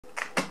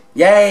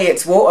Yay,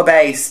 it's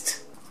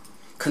water-based.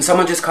 Can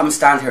someone just come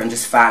stand here and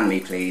just fan me,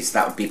 please?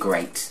 That would be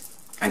great.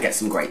 And get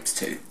some grapes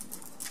too.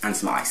 And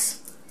some ice.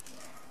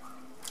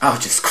 I'll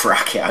just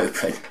crack it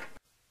open.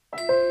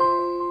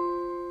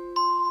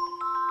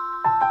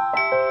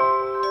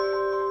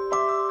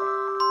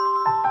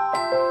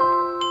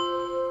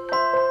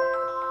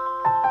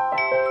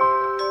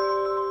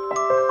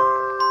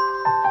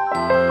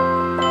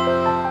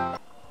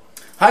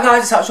 Hi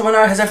guys, it's Actual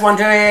How's everyone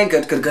doing?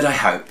 Good, I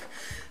hope.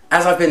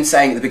 As I've been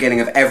saying at the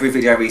beginning of every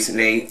video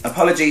recently,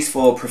 apologies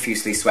for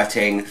profusely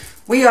sweating.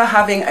 We are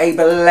having a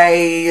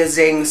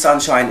blazing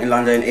sunshine in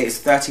London. It's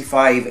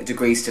 35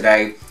 degrees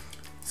today.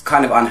 It's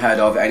kind of unheard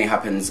of, it only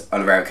happens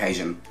on a rare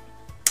occasion.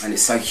 And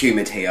it's so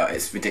humid here,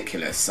 it's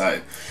ridiculous.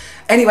 So,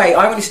 anyway,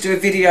 I wanted to do a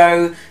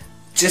video,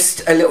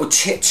 just a little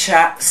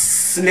chit-chat,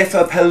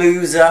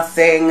 sniffer-palooza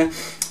thing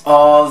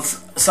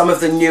of some of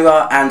the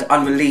newer and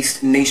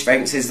unreleased niche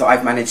fragrances that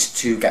I've managed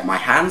to get my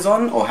hands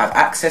on or have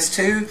access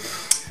to.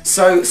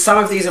 So some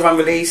of these are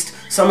unreleased,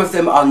 some of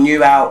them are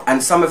new out,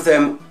 and some of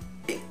them,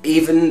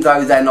 even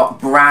though they're not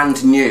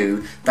brand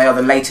new, they are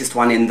the latest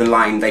one in the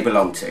line they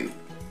belong to.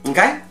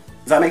 Okay?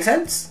 Does that make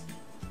sense?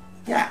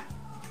 Yeah.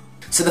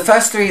 So the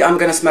first three I'm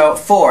going to smell,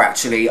 four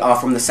actually, are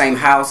from the same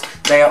house.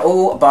 They are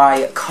all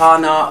by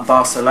Carna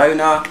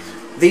Barcelona.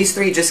 These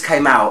three just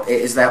came out.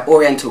 It is their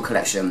Oriental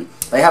collection.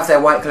 They have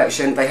their white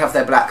collection, they have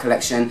their black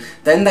collection,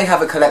 then they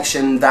have a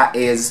collection that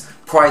is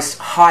priced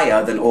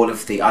higher than all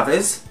of the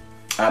others.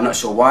 I'm not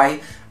sure why.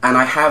 And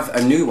I have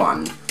a new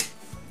one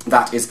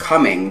that is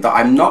coming that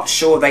I'm not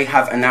sure they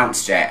have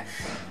announced yet.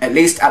 At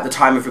least at the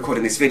time of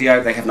recording this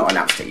video, they have not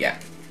announced it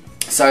yet.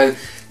 So,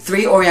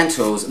 three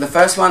Orientals. The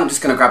first one, I'm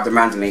just going to grab them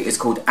randomly, is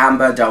called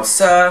Amber del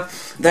Sur.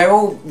 They're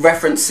all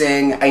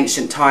referencing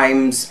ancient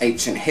times,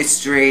 ancient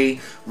history,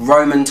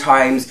 Roman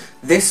times.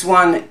 This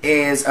one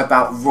is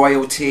about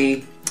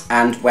royalty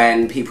and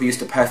when people used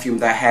to perfume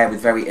their hair with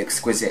very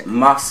exquisite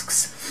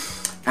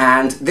musks.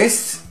 And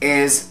this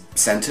is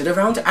centered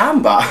around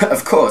amber,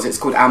 of course. It's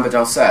called Amber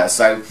del Sur.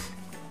 So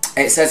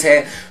it says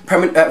here,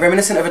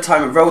 reminiscent of a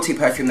time of royalty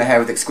perfumed their hair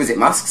with exquisite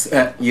musks.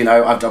 You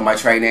know, I've done my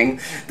training.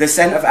 The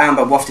scent of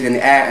amber wafted in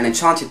the air and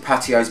enchanted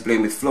patios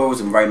bloom with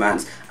florals and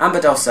romance. Amber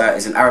del Sur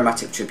is an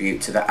aromatic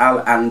tribute to the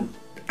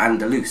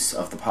Al-Andalus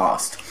of the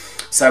past.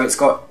 So it's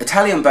got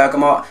Italian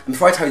bergamot, and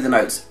before I tell you the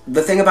notes,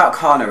 the thing about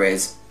Carna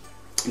is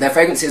their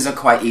fragrances are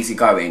quite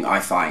easygoing, I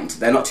find.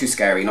 They're not too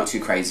scary, not too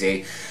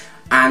crazy.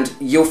 And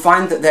you'll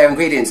find that their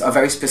ingredients are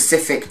very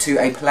specific to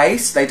a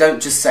place. They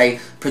don't just say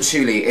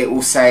patchouli, it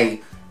will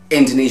say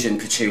Indonesian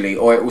patchouli,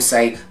 or it will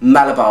say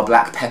Malabar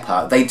black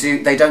pepper.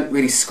 They don't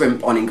really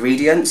scrimp on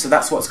ingredients, so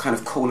that's what's kind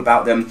of cool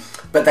about them.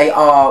 But they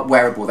are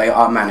wearable, they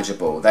are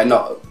manageable, they're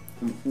not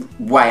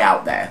way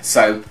out there.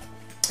 So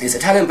it's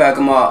Italian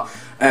bergamot,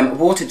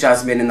 water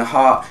jasmine in the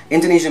heart,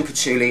 Indonesian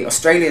patchouli,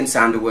 Australian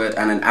sandalwood,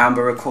 and an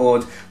amber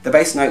accord. The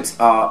base notes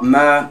are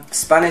myrrh,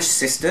 Spanish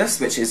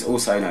cistus, which is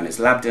also known as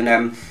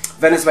labdanum,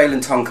 Venezuelan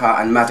tonka,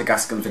 and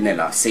Madagascan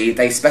vanilla. See,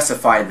 they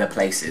specify the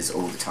places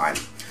all the time.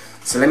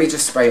 So let me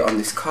just spray it on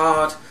this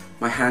card,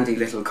 my handy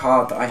little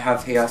card that I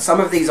have here. Some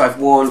of these I've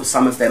worn,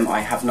 some of them I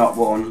have not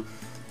worn.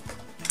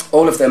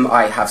 All of them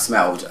I have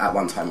smelled at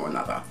one time or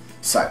another.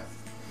 So,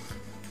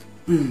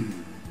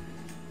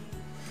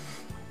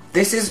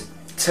 this is,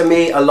 to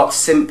me, a lot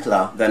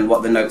simpler than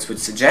what the notes would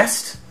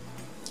suggest.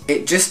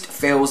 It just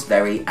feels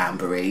very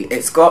ambery.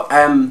 It's got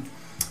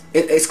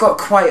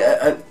quite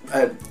a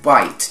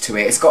bite to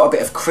it. It's got a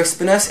bit of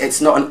crispness. It's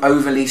not an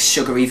overly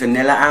sugary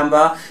vanilla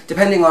amber.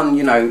 Depending on,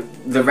 you know,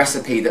 the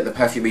recipe that the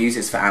perfumer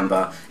uses for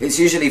amber, it's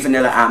usually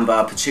vanilla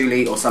amber,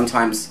 patchouli, or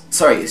sometimes,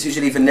 it's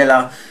usually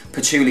vanilla,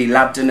 patchouli,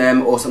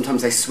 labdanum, or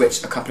sometimes they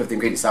switch a couple of the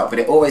ingredients out, but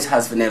it always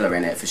has vanilla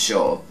in it for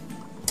sure.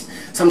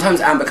 Sometimes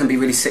amber can be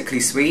really sickly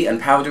sweet and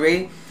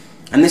powdery,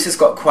 and this has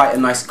got quite a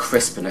nice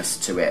crispness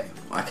to it.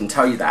 I can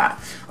tell you that.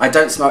 I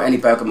don't smell any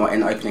bergamot in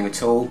the opening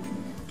at all.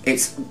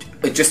 It's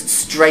just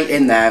straight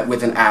in there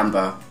with an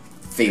amber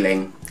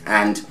feeling,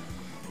 and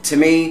to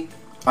me,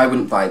 I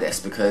wouldn't buy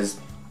this because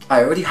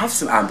I already have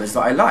some ambers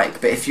that I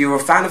like. But if you're a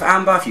fan of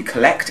amber, if you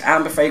collect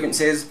amber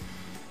fragrances,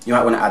 you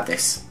might want to add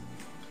this.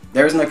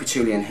 There is no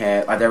patchouli in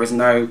here, there is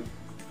no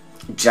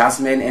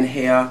jasmine in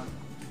here.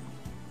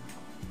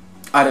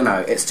 I don't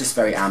know, it's just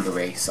very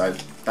ambery, so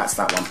that's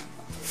that one.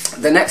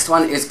 The next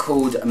one is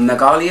called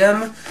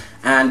Megalium,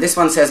 and this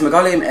one says,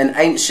 Megalium, an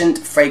ancient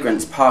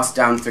fragrance passed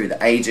down through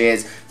the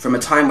ages, from a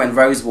time when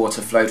rose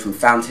water flowed from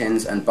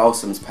fountains and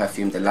balsams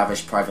perfumed the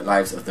lavish private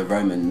lives of the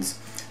Romans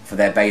for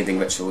their bathing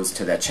rituals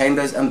to their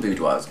chambers and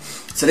boudoirs.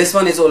 So this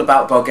one is all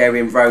about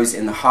Bulgarian rose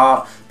in the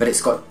heart, but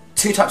it's got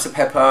 2 types of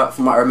pepper,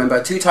 from what I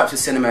remember, 2 types of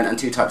cinnamon and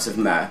 2 types of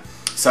myrrh.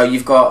 So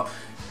you've got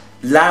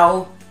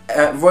Lao,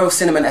 royal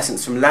cinnamon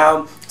essence from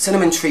Laos,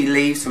 cinnamon tree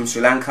leaves from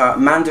Sri Lanka,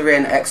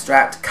 mandarin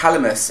extract,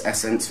 calamus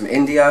essence from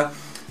India.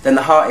 Then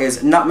the heart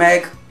is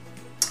nutmeg.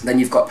 Then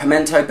you've got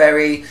pimento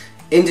berry,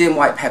 Indian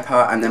white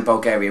pepper, and then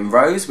Bulgarian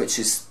rose, which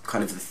is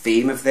kind of the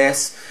theme of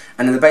this.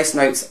 And then the base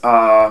notes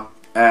are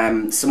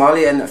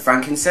Somalian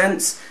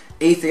frankincense,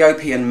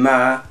 Ethiopian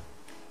myrrh,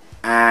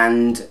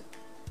 and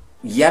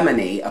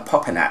Yemeni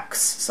Apopanax.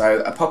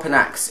 So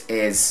Apopanax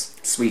is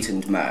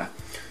sweetened myrrh.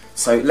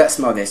 So let's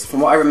smell this.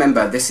 From what I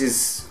remember, this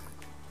is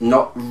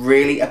not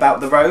really about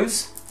the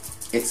rose.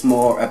 It's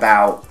more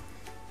about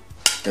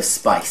the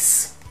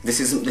spice. This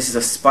is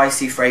a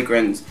spicy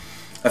fragrance.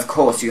 Of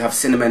course, you have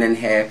cinnamon in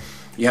here.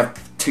 You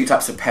have 2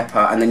 types of pepper,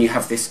 and then you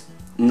have this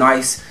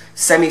nice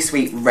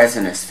semi-sweet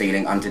resinous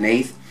feeling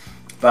underneath.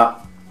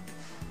 But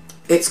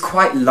it's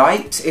quite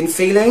light in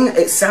feeling.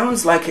 It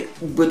sounds like it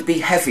would be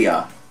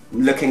heavier.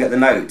 Looking at the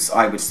notes,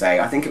 I would say.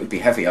 I think it would be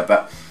heavier,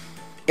 but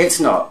it's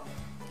not.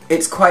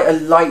 It's quite a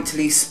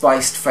lightly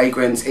spiced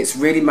fragrance. It's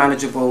really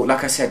manageable.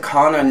 Like I said,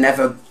 Kana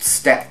never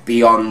step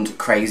beyond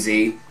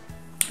crazy.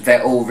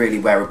 They're all really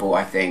wearable,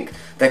 I think.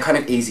 They're kind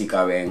of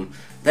easygoing.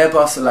 They're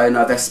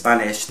Barcelona, they're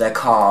Spanish, they're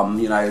calm,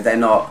 you know,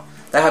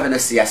 they're having a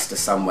siesta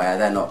somewhere.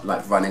 They're not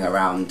like running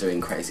around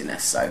doing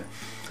craziness. So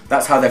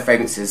that's how their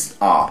fragrances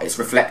are. It's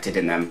reflected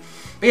in them.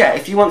 But yeah,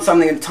 if you want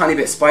something a tiny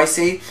bit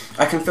spicy,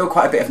 I can feel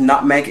quite a bit of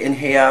nutmeg in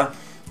here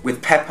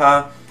with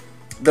pepper.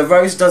 The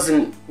rose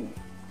doesn't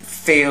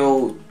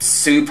feel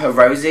super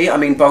rosy. I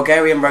mean,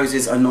 Bulgarian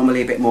roses are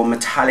normally a bit more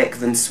metallic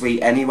than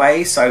sweet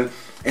anyway, so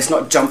it's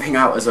not jumping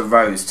out as a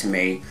rose to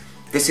me.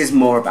 This is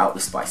more about the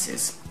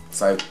spices.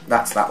 So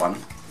that's that one.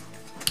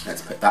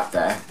 Let's put that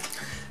there.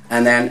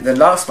 And then the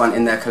last one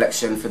in their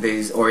collection for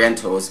these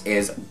Orientals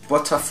is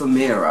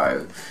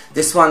Botafumero.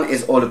 This one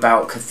is all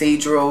about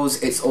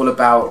cathedrals. It's all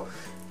about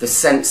the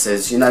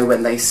censers, you know,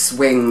 when they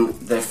swing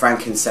the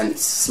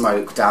frankincense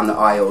smoke down the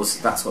aisles.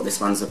 That's what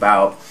this one's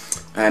about.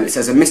 It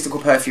says a mystical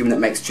perfume that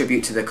makes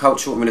tribute to the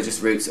cultural and religious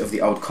roots of the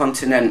old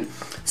continent,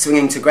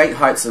 swinging to great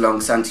heights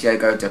along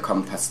Santiago de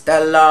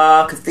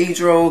Compostela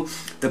Cathedral.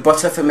 The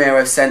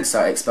Botafumero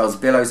censer expels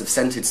billows of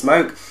scented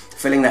smoke,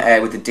 filling the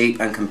air with a deep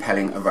and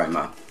compelling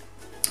aroma.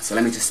 So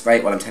let me just spray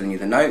it while I'm telling you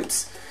the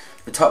notes.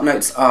 The top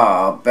notes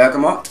are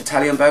bergamot,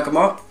 Italian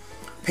bergamot,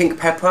 pink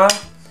pepper,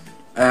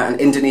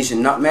 and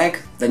Indonesian nutmeg.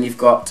 Then you've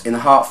got in the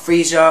heart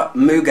freesia,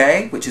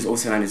 mugue, which is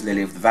also known as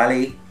lily of the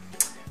valley,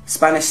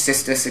 Spanish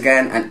cistus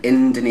again, and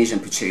Indonesian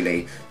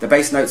patchouli. The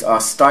base notes are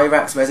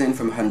styrax resin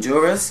from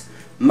Honduras,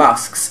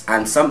 musks,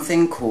 and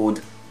something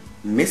called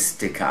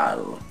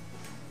mystical.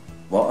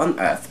 What on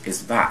earth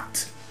is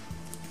that?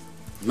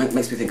 Makes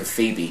me think of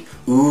Phoebe.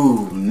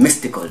 Ooh,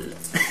 mystical.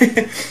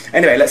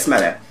 Anyway, let's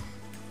smell it.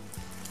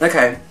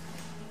 Okay.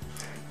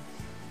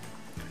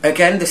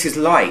 Again, this is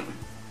light.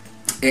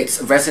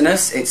 It's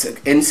resinous, it's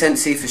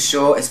incensey for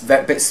sure, it's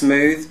a bit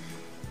smooth,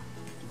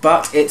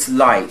 but it's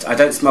light. I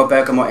don't smell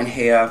bergamot in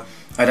here,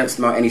 I don't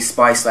smell any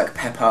spice like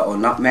pepper or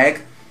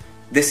nutmeg.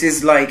 This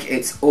is like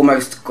it's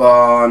almost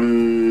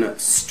gone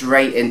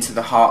straight into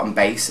the heart and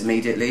base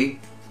immediately.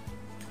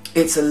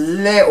 It's a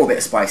little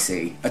bit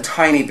spicy, a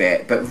tiny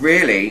bit, but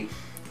really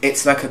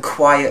it's like a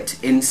quiet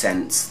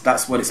incense.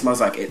 That's what it smells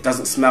like. It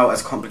doesn't smell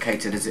as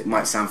complicated as it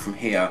might sound from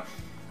here.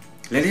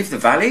 Lily of the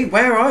Valley?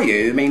 Where are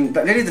you? I mean,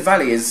 but Lily of the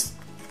Valley is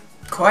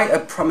quite a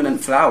prominent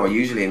flower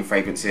usually in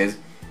fragrances.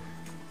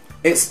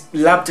 It's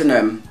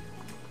labdanum,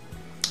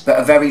 but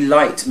a very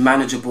light,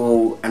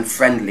 manageable and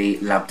friendly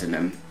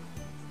labdanum.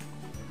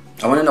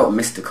 I want to know what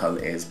mystical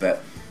is,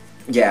 but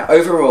yeah,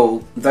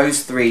 overall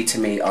those three to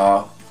me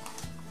are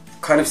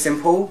kind of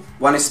simple.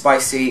 One is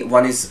spicy,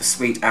 one is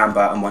sweet amber,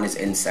 and one is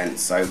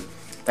incense. So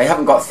they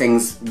haven't got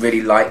things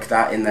really like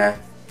that in their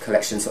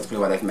collection, so that's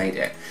probably why they've made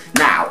it.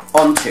 Now,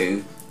 on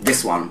to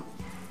this one.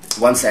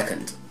 1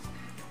 second.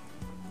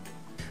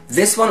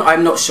 This one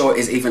I'm not sure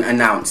is even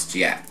announced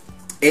yet.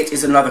 It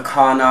is another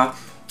Kana,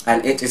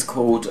 and it is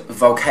called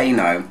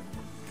Volcano.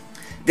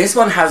 This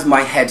one has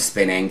my head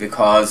spinning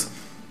because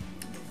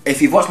if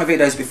you've watched my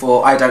videos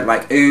before, I don't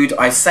like oud.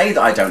 I say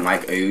that I don't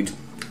like oud,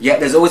 yet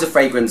there's always a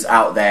fragrance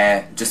out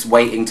there just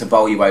waiting to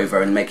bowl you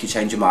over and make you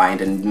change your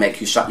mind and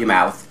make you shut your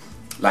mouth.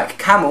 Like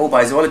Camel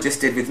by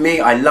Zoologist did with me.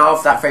 I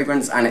love that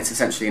fragrance, and it's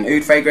essentially an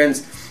oud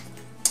fragrance.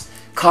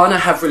 Kana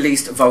have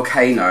released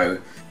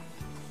Volcano.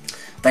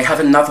 They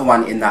have another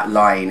one in that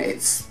line.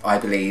 I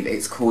believe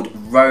it's called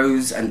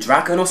Rose and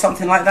Dragon or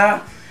something like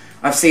that.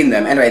 I've seen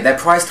them. Anyway, they're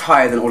priced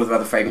higher than all of the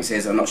other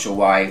fragrances. I'm not sure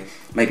why.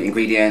 Maybe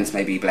ingredients,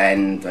 maybe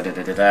blend, da da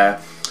da da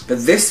da.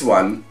 But this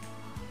one,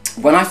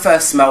 when I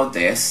first smelled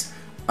this,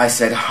 I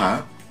said,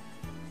 huh?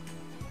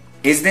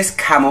 Is this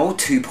Camel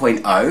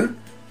 2.0?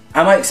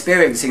 Am I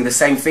experiencing the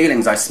same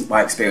feelings I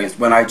experienced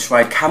when I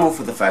tried Camel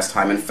for the first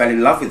time and fell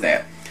in love with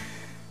it?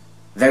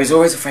 There is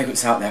always a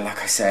fragrance out there,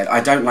 like I said.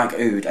 I don't like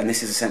oud, and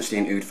this is essentially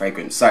an oud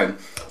fragrance. So,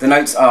 the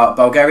notes are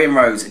Bulgarian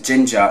rose,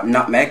 ginger,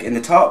 nutmeg in the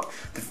top.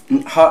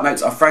 The heart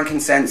notes are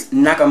frankincense,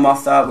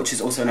 nagamotha, which is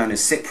also known as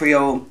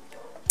cypriol,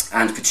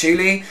 and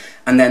patchouli.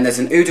 And then there's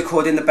an oud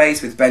accord in the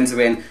base with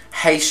benzoin,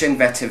 Haitian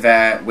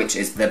vetiver, which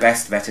is the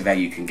best vetiver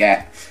you can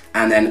get,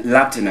 and then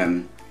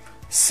labdanum.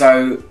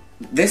 So,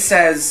 this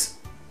says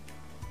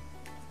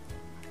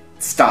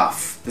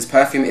stuff. This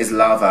perfume is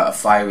lava, a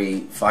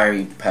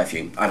fiery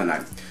perfume. I don't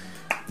know.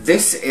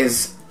 This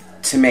is,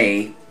 to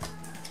me,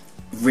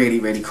 really,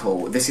 really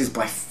cool. This is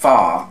by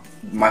far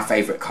my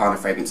favourite Kana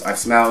fragrance I've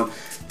smelled.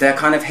 They're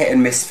kind of hit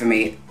and miss for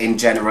me in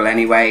general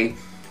anyway.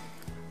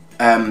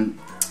 My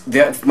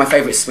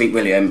favourite is Sweet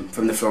William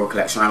from the Floral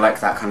Collection. I like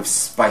that kind of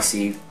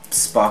spicy,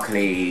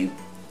 sparkly,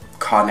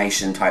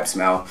 carnation type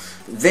smell.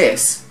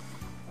 This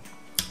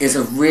is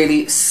a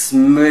really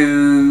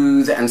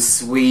smooth and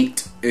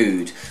sweet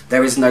oud.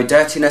 There is no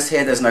dirtiness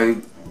here, there's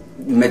no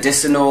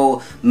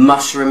medicinal,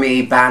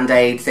 mushroomy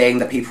band-aid thing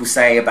that people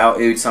say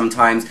about oud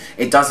sometimes.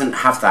 It doesn't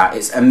have that.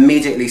 It's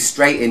immediately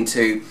straight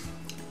into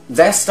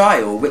their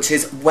style, which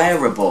is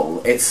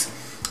wearable.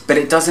 But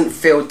it doesn't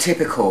feel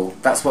typical.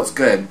 That's what's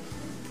good.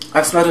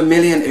 I've smelled a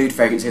million oud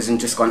fragrances and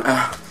just gone,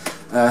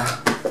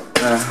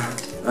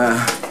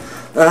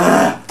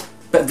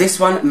 But this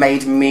one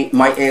made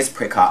my ears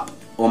prick up,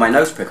 or my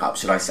nose prick up,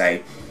 should I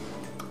say.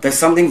 There's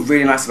something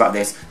really nice about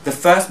this. The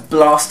first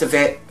blast of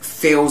it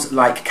feels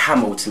like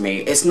camel to me.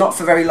 It's not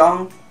for very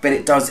long, but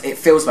it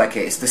feels like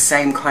it. It's the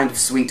same kind of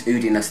sweet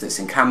oudiness that's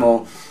in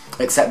camel,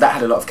 except that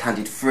had a lot of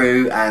candied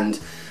fruit and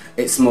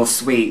it's more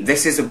sweet.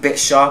 This is a bit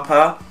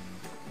sharper,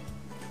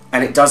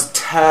 and it does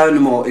turn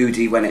more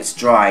oudy when it's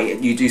dry.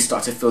 You do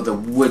start to feel the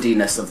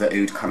woodiness of the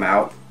oud come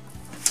out,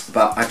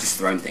 but I've just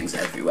thrown things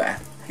everywhere.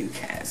 Who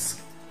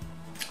cares?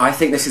 I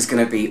think this is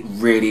going to be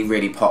really,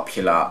 really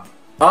popular.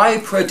 I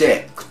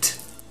predict,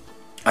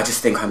 I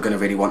just think I'm going to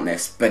really want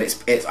this, but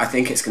I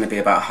think it's going to be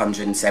about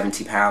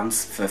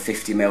 £170 for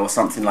 50ml or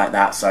something like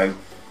that, so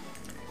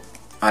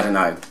I don't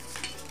know.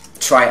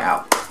 Try it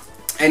out.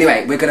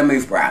 Anyway, we're going to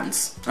move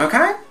brands,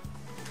 okay?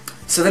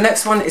 So the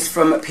next one is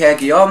from Pierre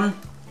Guillaume,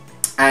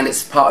 and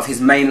it's part of his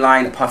main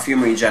line,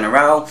 Parfumerie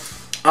Générale.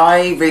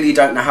 I really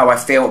don't know how I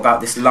feel about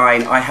this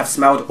line. I have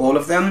smelled all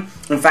of them.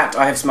 In fact,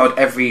 I have smelled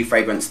every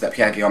fragrance that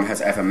Pierre Guillaume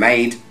has ever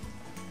made,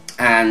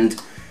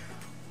 and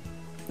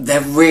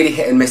they're really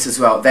hit and miss as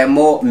well. They're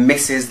more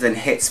misses than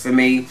hits for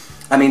me.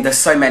 I mean, there's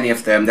so many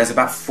of them. There's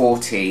about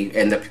 40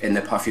 in the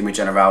Parfumerie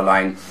Générale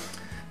line.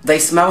 They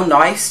smell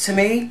nice to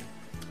me,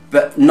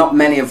 but not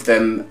many of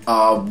them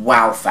are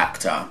wow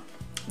factor.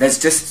 There's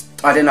just,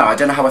 I don't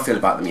know how I feel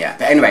about them yet.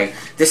 But anyway,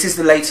 this is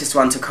the latest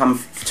one to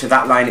come to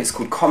that line. It's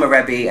called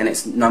Komarebi, and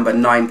it's number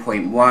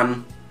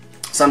 9.1.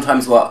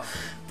 Sometimes what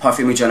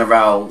Parfumerie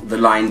Générale, the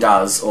line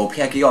does, or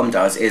Pierre Guillaume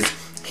does, is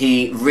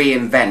he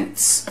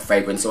reinvents a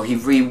fragrance, or he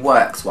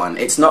reworks one.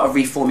 It's not a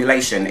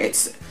reformulation,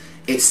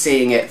 it's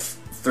seeing it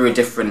through a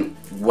different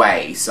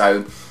way.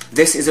 So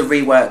this is a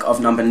rework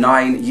of number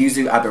 9,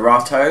 Yuzu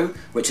Abirato,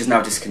 which is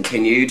now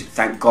discontinued.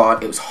 Thank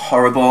God, it was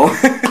horrible.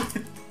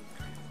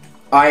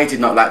 I did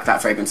not like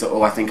that fragrance at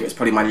all. I think it was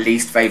probably my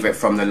least favourite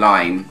from the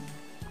line.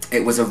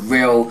 It was a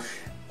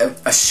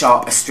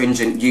sharp,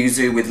 astringent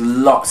yuzu with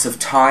lots of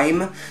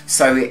thyme,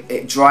 so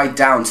it dried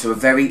down to a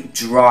very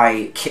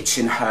dry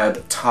kitchen herb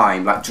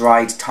thyme, like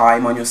dried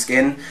thyme on your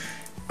skin.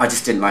 I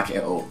just didn't like it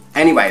at all.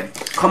 Anyway,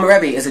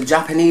 Komarebi is a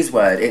Japanese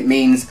word. It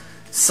means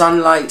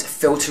sunlight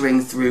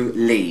filtering through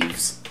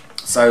leaves.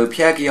 So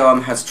Pierre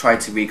Guillaume has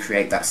tried to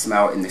recreate that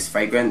smell in this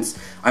fragrance.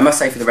 I must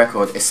say, for the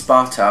record,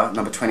 Esparta,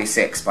 number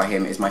 26 by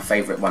him, is my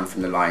favourite one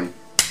from the line.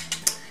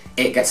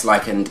 It gets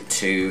likened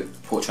to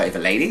Portrait of a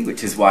Lady,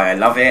 which is why I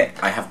love it.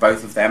 I have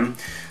both of them.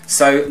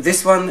 So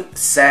this one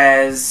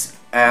says,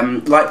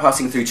 light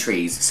passing through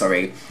trees,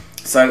 sorry.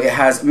 So it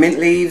has mint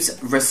leaves,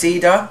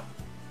 Reseda,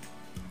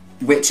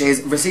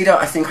 Reseda,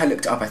 I think I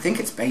looked it up, I think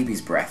it's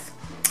baby's breath.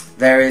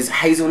 There is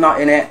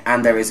hazelnut in it,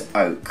 and there is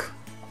oak.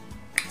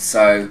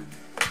 So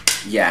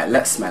yeah,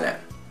 let's smell it.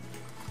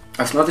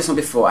 I've smelled this one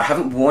before. I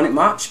haven't worn it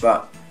much,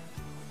 but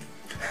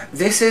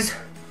this is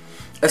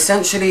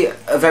essentially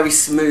a very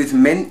smooth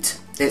mint.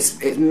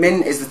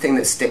 Mint is the thing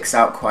that sticks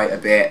out quite a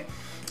bit,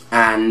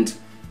 and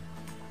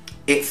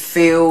it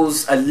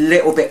feels a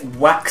little bit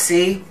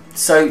waxy.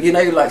 So, you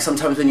know, like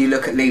sometimes when you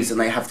look at leaves and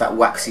they have that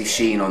waxy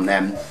sheen on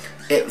them,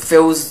 it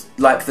feels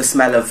like the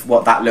smell of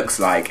what that looks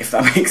like, if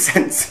that makes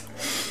sense.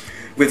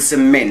 With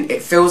some mint,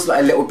 it feels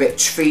like a little bit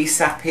tree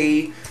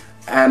sappy,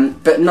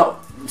 but not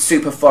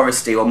super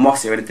foresty or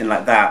mossy or anything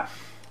like that.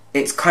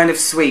 It's kind of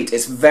sweet,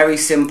 it's very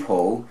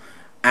simple,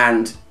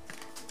 and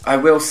I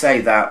will say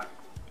that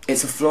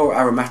it's a floral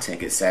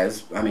aromatic, it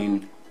says. I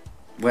mean,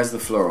 where's the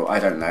floral? I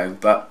don't know,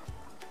 but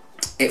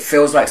it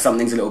feels like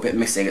something's a little bit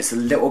missing. It's a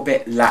little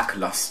bit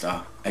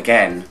lackluster.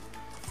 Again,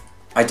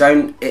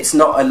 it's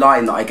not a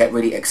line that I get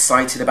really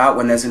excited about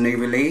when there's a new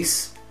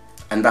release,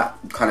 and that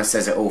kind of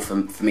says it all for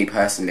me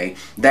personally.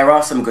 There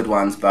are some good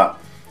ones, but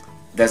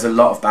there's a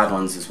lot of bad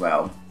ones as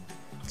well.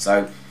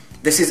 So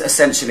this is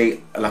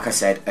essentially, like I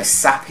said, a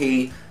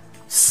sappy,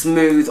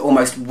 smooth,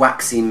 almost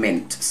waxy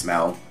mint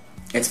smell.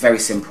 It's very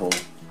simple,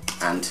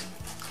 and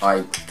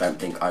I don't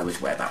think I would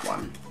wear that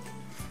one.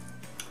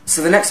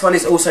 So the next one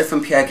is also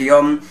from Pierre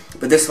Guillaume,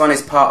 but this one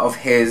is part of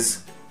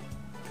his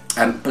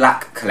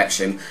black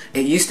collection.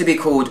 It used to be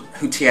called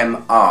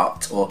Huitième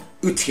Art, or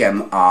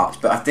Huitième Art,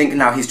 but I think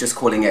now he's just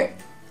calling it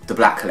the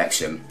black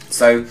collection.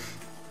 So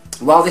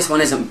while this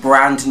one isn't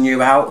brand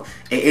new out,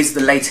 it is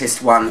the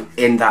latest one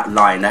in that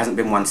line. There hasn't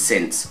been one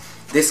since.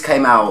 This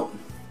came out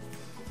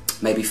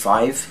maybe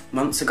 5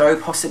 months ago,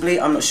 possibly,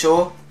 I'm not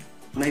sure.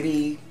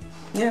 Maybe,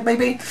 yeah,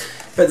 maybe.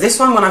 But But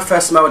this one, when I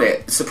first smelled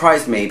it,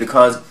 surprised me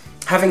because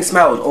having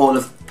smelled all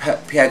of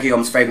Pierre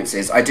Guillaume's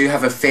fragrances, I do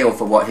have a feel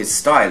for what his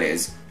style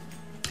is.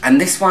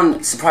 And this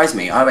one surprised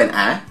me. I went,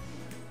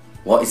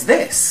 what is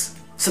this?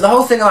 So the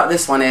whole thing about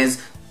this one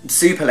is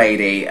super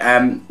lady.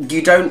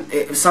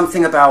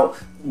 Something about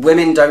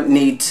women don't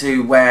need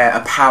to wear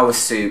a power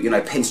suit, you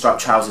know, pinstripe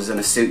trousers and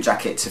a suit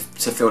jacket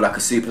to feel like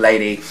a super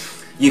lady.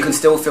 You can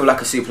still feel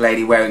like a super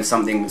lady wearing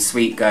something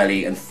sweet,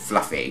 girly and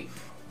fluffy.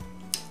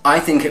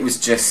 I think it was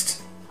just,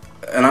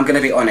 and I'm going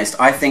to be honest,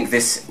 I think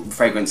this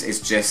fragrance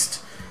is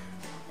just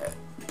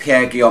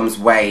Pierre Guillaume's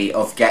way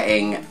of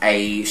getting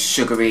a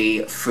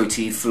sugary,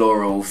 fruity,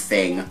 floral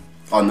thing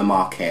on the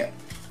market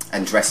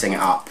and dressing it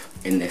up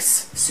in this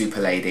super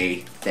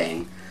lady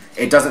thing.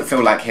 It doesn't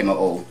feel like him at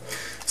all.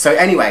 So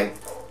anyway,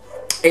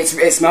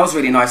 it smells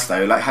really nice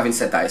though. Like, having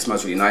said that, it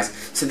smells really nice.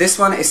 So this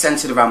one is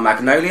centered around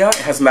magnolia. It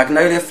has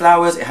magnolia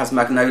flowers, it has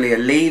magnolia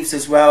leaves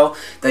as well.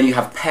 Then you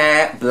have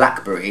pear,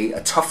 blackberry,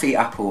 a toffee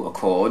apple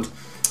accord,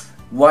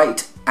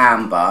 white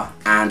amber,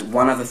 and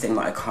one other thing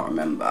that I can't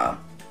remember.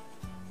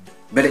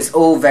 But it's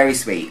all very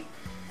sweet.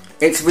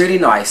 It's really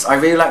nice. I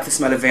really like the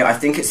smell of it. I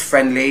think it's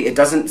friendly. It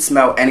doesn't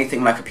smell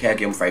anything like a Pierre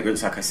Guillaume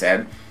fragrance, like I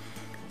said.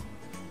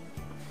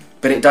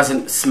 But it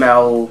doesn't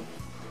smell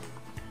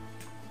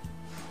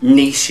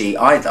nichey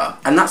either.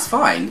 And that's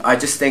fine. I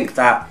just think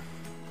that,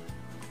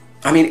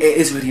 I mean, it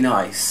is really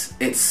nice.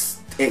 It's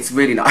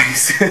really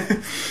nice.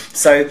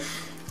 So,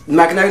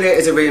 magnolia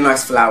is a really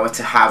nice flower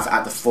to have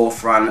at the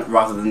forefront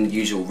rather than the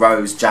usual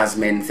rose,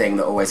 jasmine thing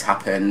that always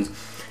happens.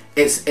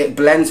 It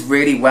blends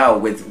really well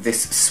with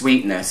this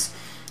sweetness.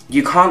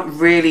 You can't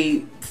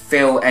really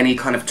feel any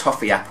kind of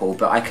toffee apple,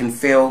 but I can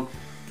feel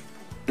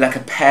like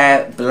a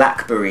pear,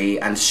 blackberry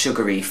and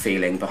sugary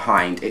feeling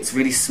behind. It's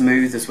really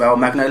smooth as well.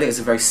 Magnolia is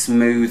a very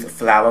smooth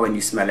flower when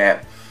you smell it,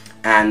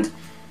 and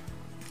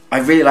I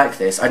really like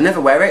this. I'd never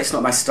wear it, it's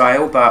not my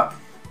style, but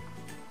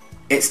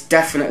it's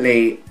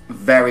definitely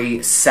very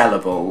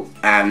sellable,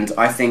 and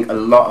I think a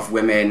lot of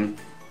women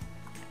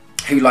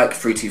who like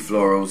fruity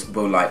florals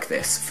will like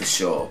this for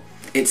sure.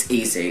 It's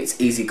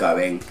easy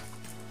going.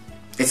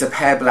 It's a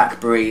pear,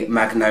 blackberry,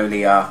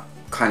 magnolia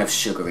kind of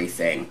sugary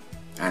thing,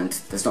 and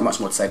there's not much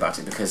more to say about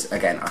it because,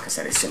 again, like I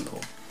said, it's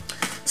simple.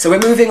 So we're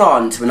moving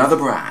on to another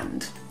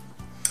brand.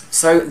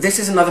 So this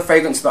is another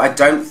fragrance that I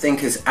don't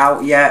think is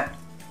out yet.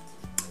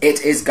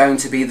 It is going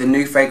to be the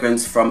new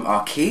fragrance from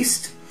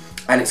Arquiste,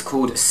 and it's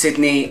called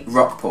Sydney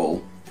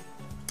Rockpool.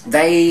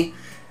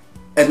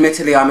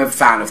 Admittedly, I'm a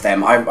fan of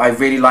them. I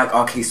really like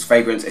Arquiste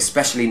fragrance,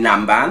 especially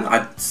Namban.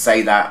 I'd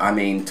say that, I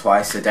mean,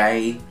 twice a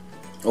day,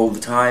 all the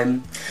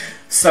time.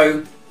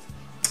 So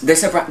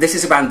this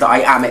is a brand that I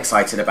am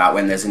excited about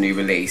when there's a new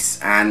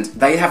release, and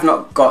they have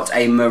not got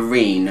a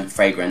marine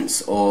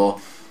fragrance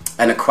or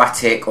an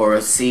aquatic or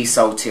a sea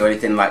salty or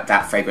anything like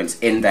that fragrance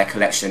in their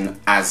collection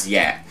as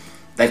yet.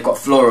 They've got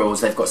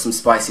florals, they've got some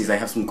spices, they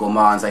have some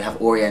gourmands, they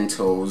have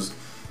orientals,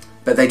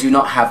 but they do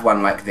not have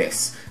one like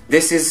this.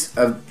 This is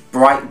a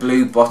bright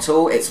blue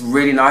bottle. It's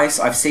really nice.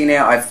 I've seen it,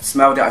 I've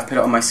smelled it, I've put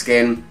it on my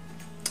skin,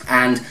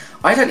 and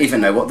I don't even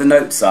know what the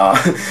notes are.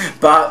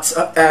 But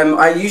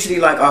I usually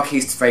like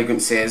Arquiste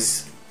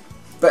fragrances,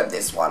 but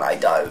this one I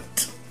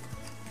don't.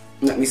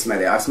 Let me smell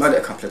it. I've smelled it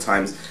a couple of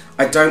times.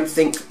 I don't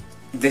think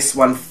this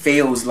one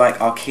feels like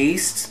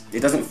Arquiste. It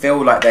doesn't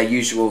feel like their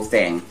usual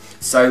thing.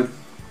 So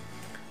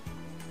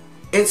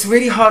it's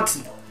really hard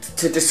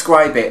to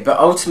describe it, but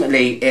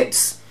ultimately it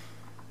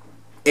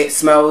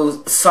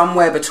smells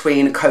somewhere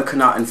between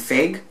coconut and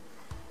fig,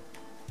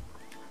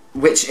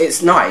 which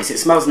it's nice, it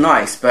smells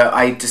nice, but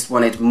I just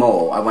wanted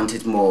more. I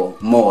wanted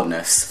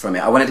moreness from it.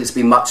 I wanted it to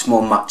be much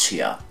more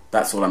muchier.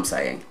 That's all I'm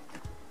saying.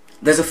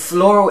 There's a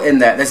floral in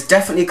there. There's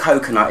definitely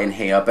coconut in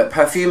here, but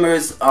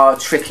perfumers are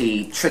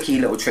tricky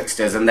little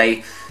tricksters, and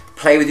they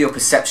play with your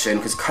perception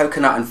because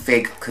coconut and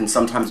fig can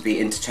sometimes be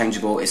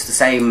interchangeable. It's the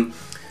same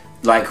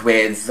like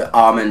with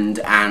almond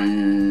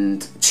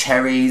and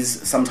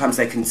cherries. Sometimes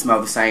they can smell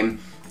the same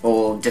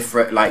or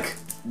different, like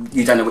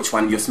you don't know which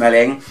one you're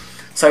smelling.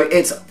 So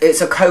it's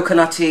a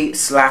coconutty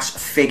slash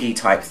figgy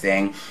type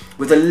thing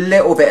with a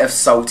little bit of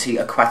salty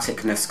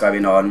aquaticness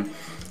going on,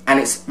 and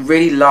it's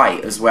really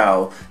light as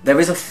well. There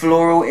is a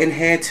floral in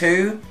here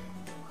too,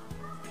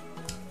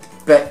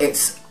 but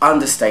it's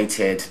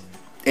understated.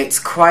 It's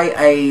quite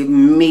a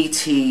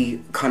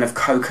meaty kind of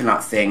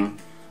coconut thing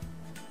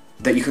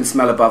that you can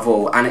smell above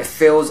all, and it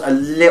feels a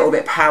little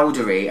bit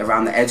powdery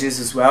around the edges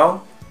as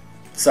well.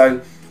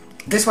 So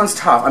this one's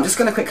tough. I'm just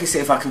going to quickly see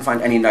if I can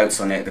find any notes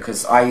on it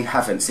because I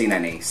haven't seen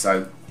any,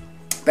 so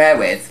bear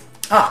with.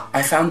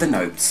 I found the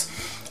notes.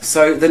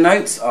 So the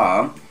notes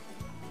are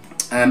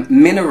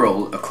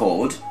mineral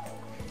accord,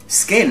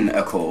 skin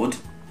accord,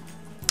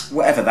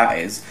 whatever that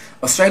is,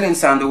 Australian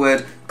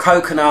sandalwood,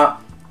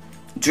 coconut,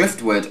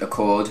 driftwood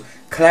accord,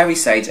 clary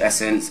sage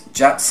essence,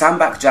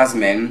 sambac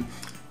jasmine,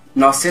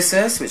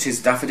 narcissus, which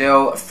is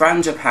daffodil,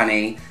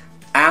 frangipani,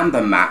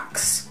 amber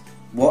max.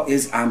 What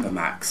is amber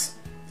max?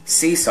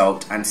 Sea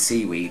salt and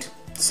seaweed.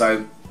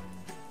 So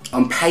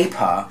on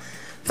paper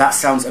That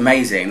sounds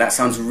amazing. That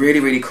sounds really,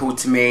 really cool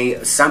to me.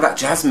 Sambac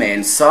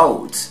jasmine,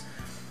 salt,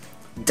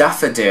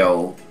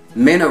 daffodil,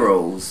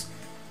 minerals,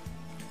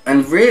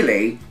 and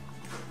really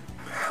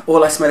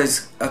all I smell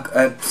is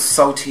a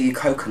salty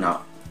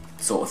coconut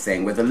sort of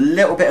thing with a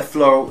little bit of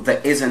floral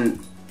that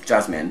isn't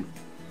jasmine.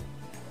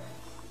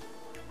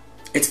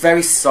 It's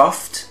very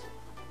soft.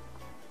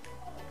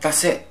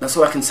 That's it. That's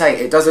all I can say.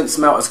 It doesn't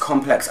smell as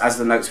complex as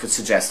the notes would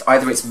suggest.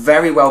 Either it's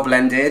very well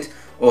blended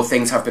or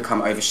things have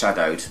become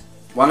overshadowed.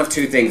 One of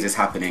two things is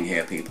happening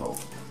here, people.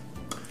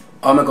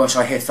 Oh my gosh,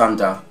 I hear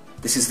thunder.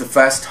 This is the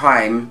first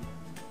time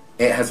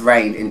it has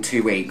rained in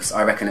 2 weeks.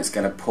 I reckon it's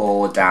going to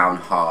pour down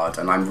hard,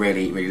 and I'm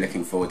really, really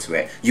looking forward to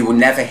it. You will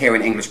never hear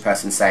an English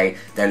person say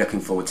they're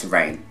looking forward to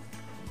rain.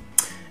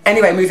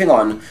 Anyway, moving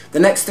on. The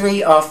next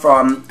three are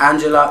from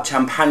Angela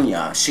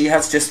Champagne. She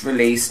has just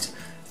released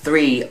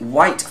 3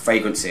 white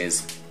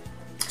fragrances.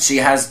 She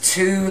has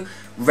 2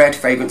 red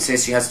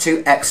fragrances, she has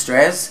 2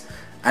 extras,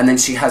 and then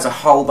she has a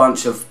whole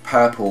bunch of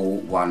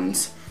purple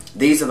ones.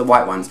 These are the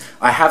white ones.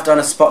 I have done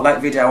a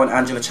spotlight video on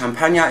Angela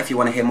Champagne. If you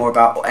want to hear more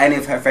about any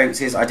of her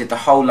fragrances, I did the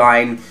whole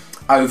line,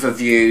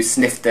 overview,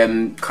 sniffed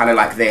them, kind of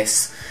like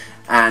this.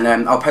 And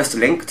I'll post a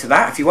link to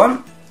that if you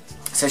want.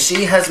 So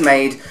she has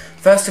made,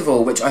 first of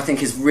all, which I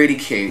think is really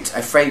cute,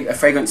 a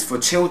fragrance for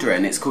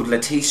children. It's called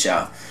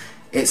Letitia.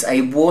 It's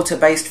a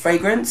water-based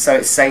fragrance, so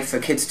it's safe for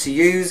kids to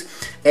use.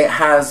 It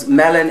has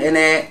melon in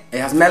it. It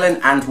has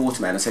melon and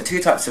watermelon, so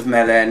 2 types of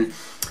melon.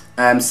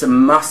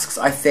 Some musks,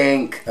 I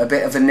think, a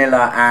bit of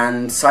vanilla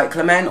and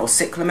cyclamen or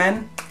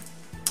cyclamen.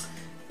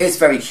 It's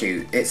very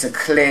cute. It's a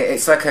clear,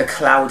 it's like a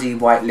cloudy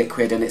white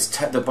liquid, and it's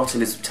the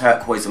bottle is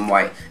turquoise and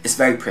white. It's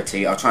very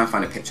pretty. I'll try and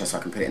find a picture so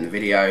I can put it in the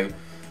video.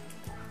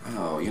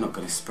 Oh, you're not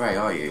going to spray,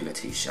 are you,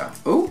 Letitia?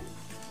 Ooh.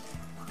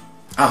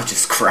 I'll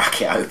just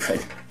crack it open.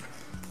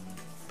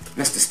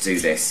 Let's just do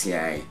this,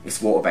 yay.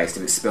 It's water-based,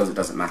 if it spills it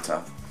doesn't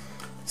matter.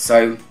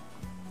 So,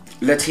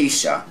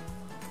 Letitia.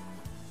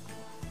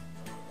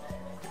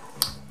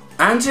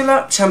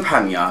 Angela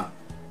Champagne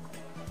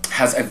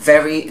has a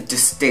very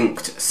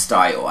distinct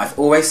style. I've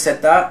always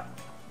said that.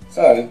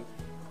 So,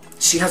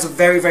 she has a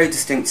very, very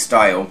distinct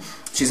style.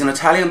 She's an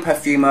Italian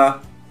perfumer.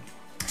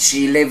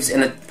 She lives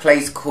in a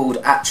place called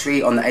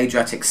Atri on the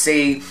Adriatic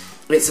Sea.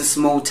 It's a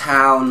small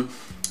town,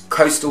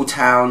 coastal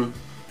town.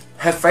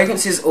 Her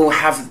fragrances all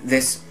have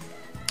this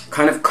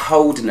kind of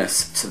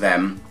coldness to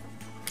them,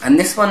 and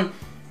this one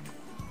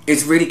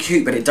is really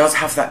cute, but it does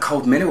have that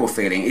cold mineral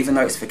feeling even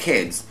though it's for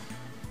kids.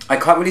 I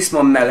can't really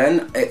smell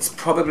melon. It's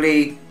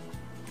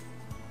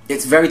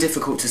very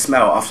difficult to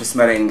smell after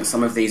smelling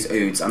some of these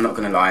ouds, I'm not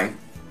gonna lie.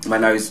 My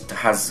nose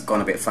has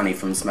gone a bit funny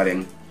from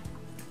smelling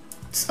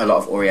a lot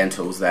of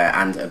orientals there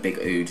and a big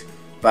oud,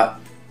 but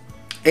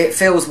it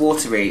feels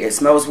watery, it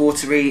smells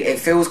watery, it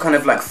feels kind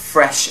of like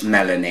fresh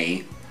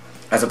melony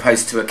as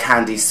opposed to a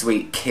candy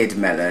sweet kid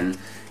melon.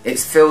 It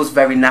feels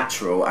very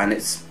natural and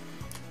it's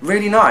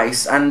really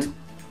nice, and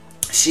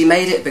she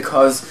made it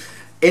because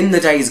in the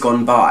days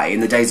gone by, in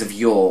the days of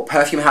yore,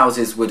 perfume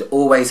houses would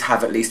always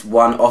have at least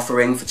one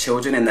offering for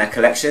children in their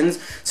collections,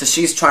 so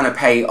she's trying to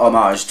pay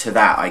homage to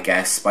that, I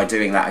guess, by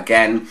doing that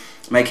again,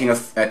 making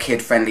a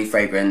kid-friendly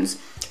fragrance.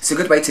 It's a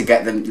good way to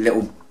get the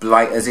little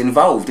blighters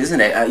involved,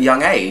 isn't it, at a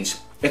young age?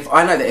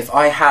 I know that if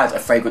I had a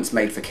fragrance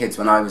made for kids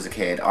when I was a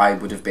kid, I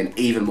would have been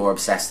even more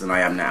obsessed than I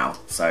am now,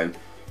 so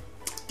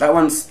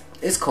that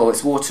it's cool,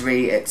 it's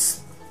watery,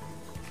 it's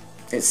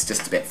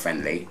just a bit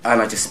friendly,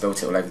 and I just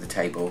spilt it all over the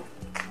table.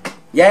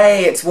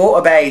 Yay, it's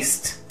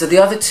water-based! So the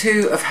other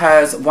 2 of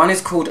hers, one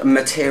is called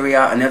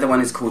Materia and the other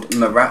one is called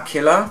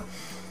Miracula.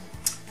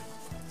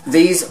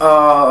 These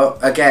are,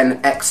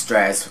 again,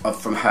 extras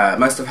from her.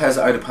 Most of hers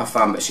are eau de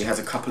parfum, but she has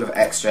a couple of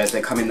extras.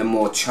 They come in the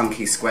more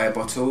chunky square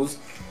bottles.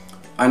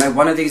 I know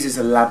one of these is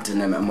a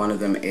labdanum and one of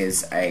them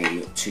is a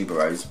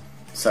tuberose.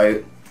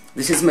 So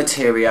this is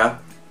Materia.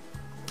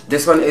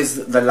 This one is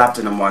the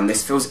labdanum one.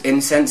 This feels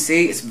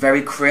incensey. It's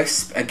very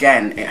crisp.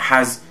 Again, it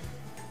has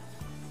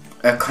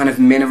a kind of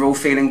mineral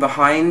feeling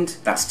behind.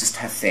 That's just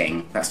her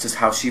thing. That's just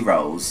how she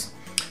rolls.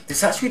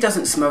 This actually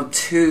doesn't smell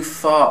too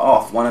far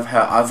off one of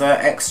her other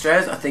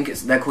extras. I think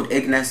they're called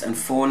Ignis and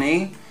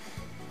Fawny.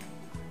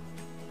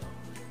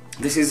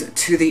 This is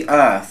To the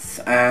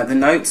Earth. The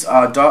notes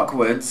are dark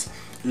woods,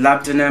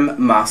 labdanum,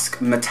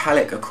 musk,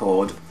 metallic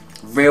accord,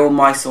 real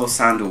Mysore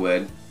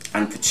sandalwood,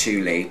 and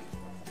patchouli.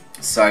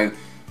 So,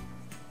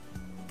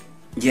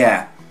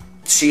 yeah,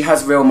 she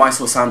has real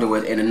Mysore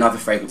sandalwood in another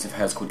fragrance of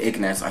hers called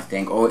Ignis, I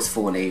think, or it's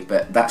Fawny,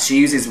 but she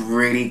uses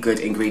really good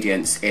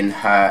ingredients in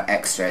her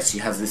extras. She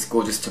has this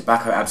gorgeous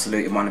tobacco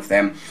absolute in one of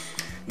them.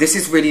 This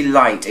is really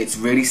light, it's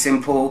really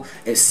simple,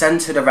 it's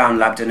centered around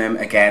labdanum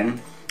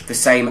again, the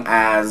same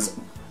as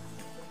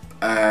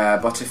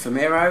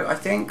Botafumeiro, I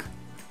think,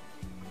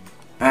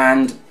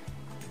 and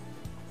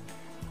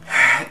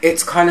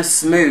it's kind of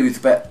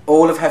smooth, but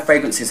all of her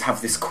fragrances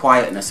have this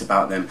quietness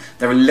about them.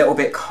 They're a little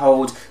bit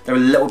cold, they're a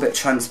little bit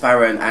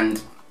transparent,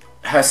 and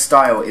her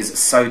style is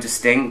so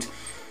distinct.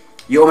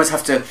 You almost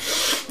have to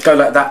go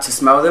like that to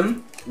smell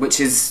them. which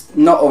is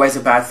not always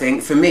a bad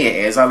thing. For me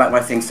it is. I like my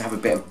things to have a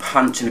bit of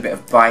punch and a bit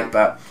of bite,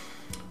 but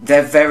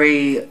they're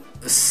very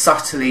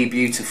subtly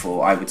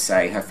beautiful, I would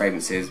say, her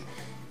fragrances.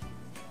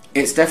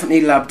 It's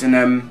definitely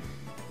labdanum.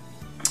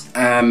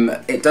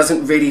 It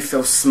doesn't really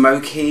feel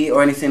smoky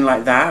or anything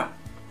like that.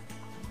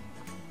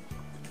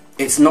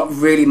 It's not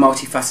really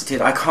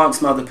multifaceted. I can't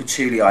smell the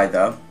patchouli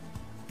either.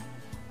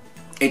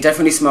 It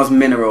definitely smells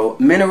mineral.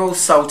 Mineral,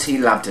 salty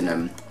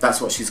labdanum.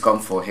 That's what she's gone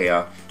for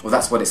here. Or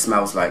that's what it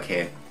smells like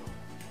here.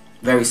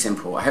 Very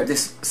simple. I hope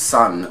this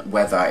sun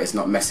weather is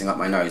not messing up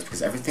my nose,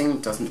 because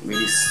everything doesn't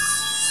really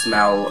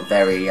smell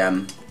very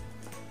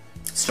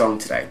strong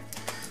today.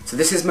 So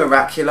this is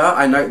Miracula.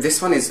 I know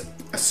this one is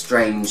a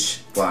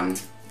strange one.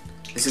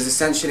 This is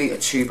essentially a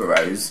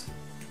tuberose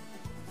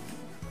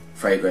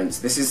fragrance.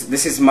 This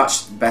is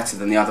much better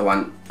than the other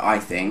one, I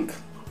think.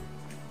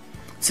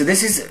 So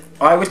this is,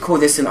 I would call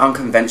this an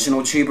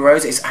unconventional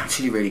tuberose. It's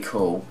actually really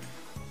cool.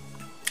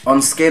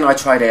 On skin, I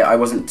tried it. I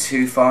wasn't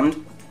too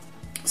fond.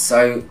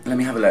 So let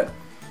me have a look.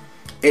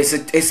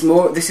 It's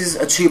more. This is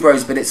a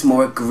tuberose, but it's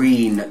more a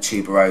green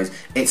tuberose.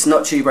 It's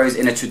not tuberose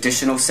in a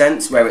traditional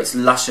sense, where it's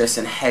luscious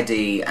and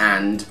heady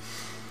and,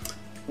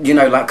 you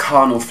know, like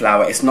carnal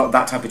flower. It's not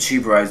that type of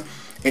tuberose.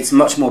 It's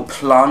much more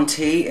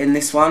planty in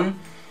this one,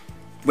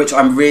 which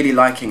I'm really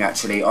liking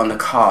actually on the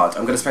card.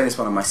 I'm going to spray this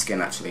one on my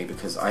skin actually,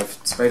 because I've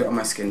sprayed it on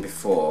my skin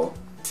before,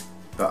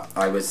 but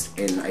I was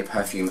in a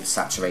perfume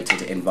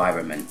saturated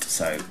environment,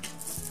 so.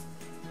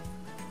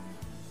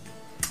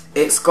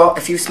 It's got,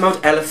 if you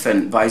smelled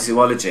Elephant by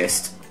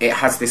Zoologist, it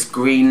has this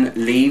green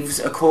leaves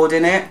accord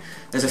in it.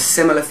 There's a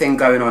similar thing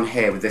going on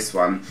here with this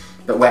one,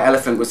 but where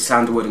Elephant was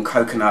sandalwood and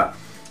coconut,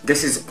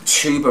 this is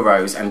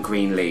tuberose and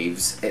green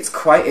leaves. It's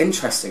quite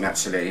interesting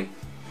actually.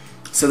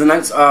 So the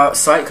notes are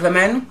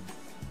cyclamen,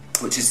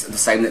 which is the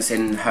same that's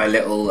in her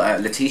little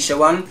Letitia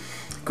one,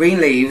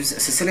 green leaves,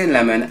 Sicilian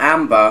lemon,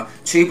 amber,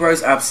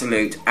 tuberose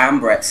absolute,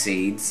 ambrette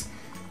seeds,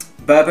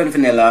 bourbon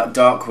vanilla,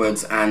 dark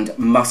woods, and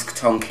musk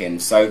tonkin.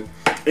 So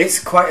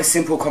it's quite a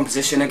simple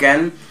composition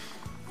again.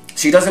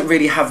 She doesn't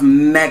really have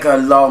mega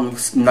long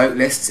note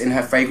lists in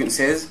her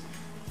fragrances,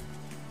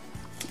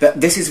 but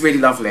this is really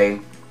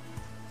lovely.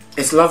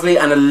 It's lovely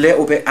and a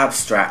little bit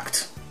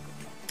abstract.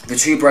 The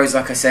tuberose,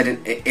 like I said,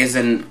 it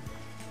isn't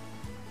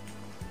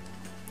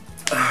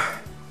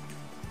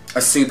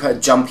a super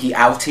jumpy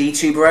outy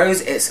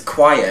tuberose. It's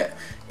quiet.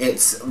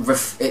 It's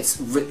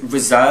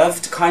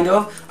reserved, kind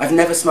of. I've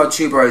never smelled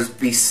tuberose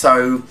be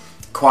so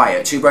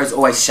quiet. Tuberose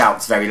always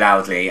shouts very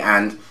loudly,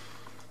 and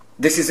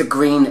this is a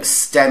green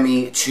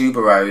stemmy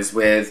tuberose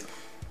with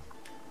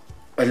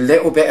a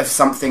little bit of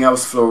something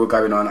else floral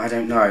going on. I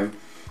don't know.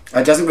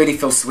 It doesn't really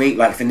feel sweet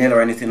like vanilla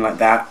or anything like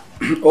that,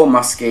 or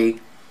musky.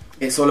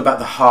 It's all about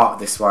the heart,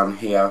 this one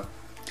here.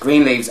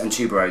 Green leaves and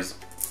tuberose.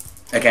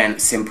 Again,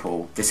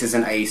 simple. This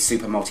isn't a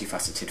super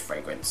multifaceted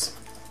fragrance.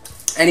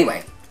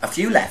 Anyway, a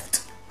few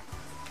left.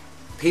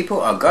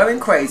 People are going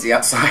crazy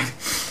outside.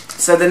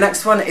 So the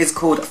next one is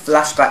called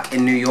Flashback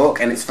in New York,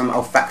 and it's from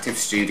Olfactive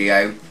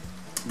Studio.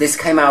 This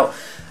came out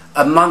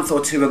a month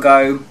or two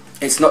ago.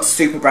 It's not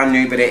super brand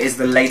new, but it is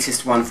the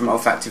latest one from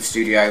Olfactive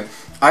Studio.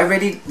 I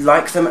really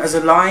like them as a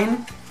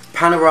line.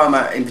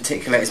 Panorama in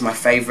particular is my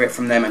favourite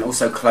from them, and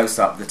also Close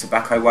Up, the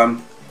tobacco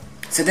one.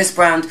 So this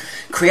brand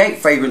create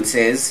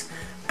fragrances,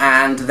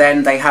 and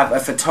then they have a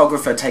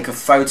photographer take a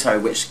photo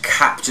which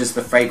captures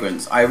the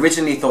fragrance. I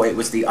originally thought it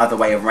was the other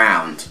way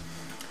around.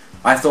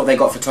 I thought they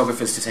got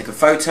photographers to take a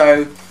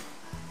photo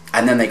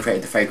and then they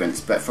created the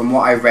fragrance, but from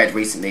what I read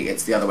recently,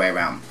 it's the other way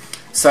around.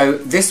 So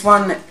this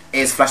one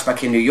is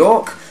Flashback in New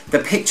York. The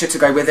picture to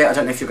go with it, I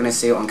don't know if you're going to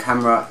see it on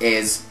camera,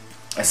 is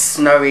a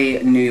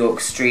snowy New York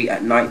street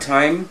at night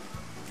time.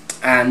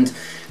 And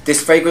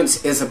this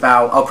fragrance is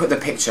about, I'll put the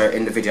picture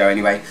in the video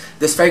anyway,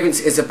 this fragrance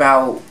is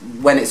about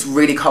when it's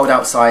really cold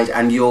outside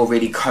and you're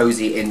really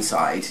cozy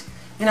inside.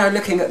 You know,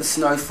 looking at the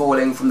snow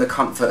falling from the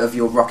comfort of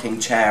your rocking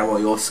chair or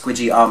your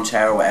squidgy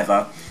armchair or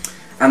whatever.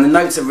 And the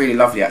notes are really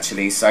lovely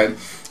actually. So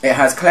it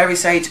has clary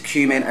sage,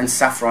 cumin and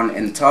saffron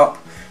in the top.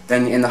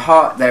 Then in the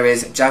heart there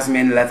is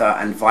jasmine, leather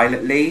and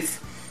violet leaf.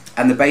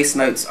 And the base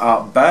notes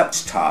are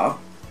birch tar,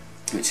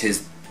 which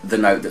is the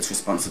note that's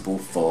responsible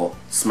for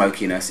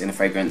smokiness in a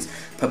fragrance,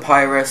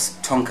 papyrus,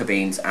 tonka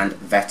beans and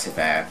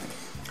vetiver.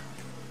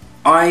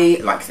 I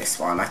like this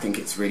one. I think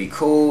it's really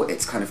cool.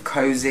 It's kind of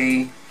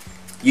cozy.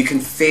 You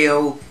can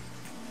feel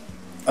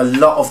a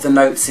lot of the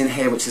notes in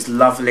here, which is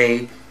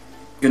lovely.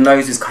 Your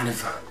nose is kind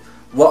of,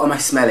 what am I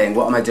smelling?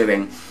 What am I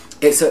doing?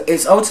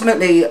 It's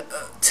ultimately,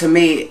 to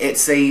me,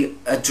 it's a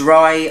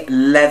dry,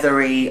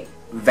 leathery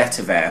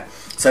vetiver.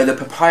 So the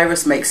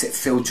papyrus makes it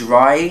feel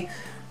dry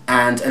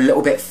and a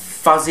little bit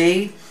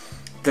fuzzy.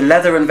 The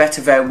leather and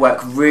vetiver work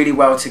really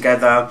well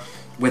together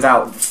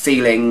without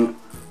feeling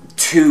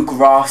too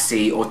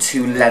grassy or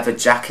too leather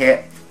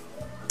jacket.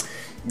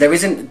 There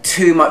isn't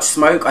too much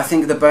smoke. I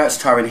think the birch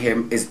tar in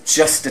here is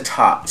just a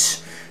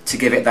touch to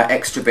give it that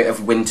extra bit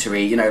of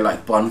wintry, you know,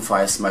 like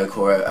bonfire smoke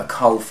or a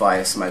coal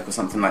fire smoke or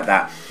something like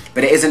that.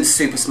 But it isn't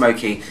super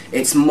smoky.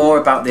 It's more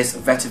about this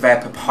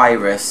vetiver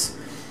papyrus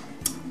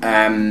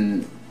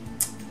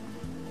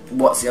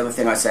what's the other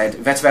thing I said?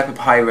 Vetiver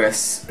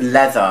papyrus,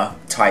 leather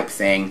type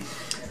thing.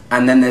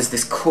 And then there's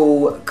this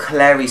cool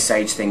clary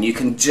sage thing. You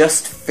can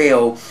just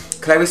feel,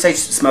 clary sage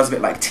smells a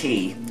bit like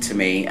tea to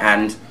me,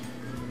 and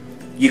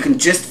you can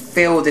just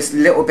feel this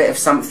little bit of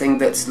something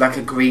that's like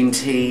a green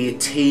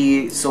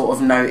tea sort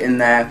of note in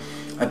there,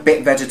 a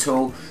bit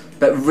vegetal,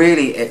 but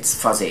really it's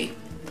fuzzy.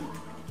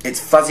 It's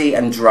fuzzy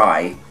and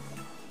dry,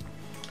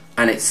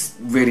 and it's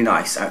really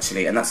nice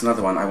actually, and that's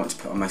another one I want to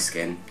put on my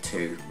skin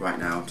too right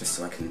now, just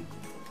so I can...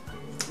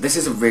 This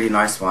is a really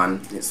nice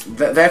one.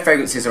 Their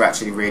fragrances are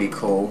actually really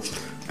cool.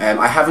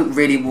 I haven't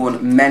really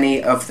worn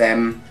many of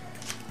them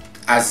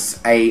as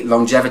a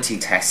longevity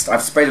test.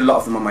 I've sprayed a lot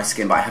of them on my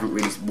skin, but I haven't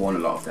really worn a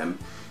lot of them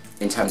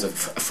in terms of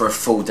for a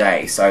full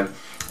day. So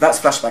that's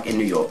Flashback in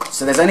New York.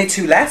 So there's only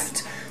 2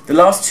 left. The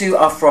last 2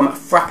 are from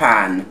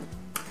Frappan.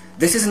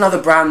 This is another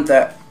brand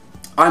that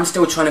I'm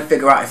still trying to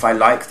figure out if I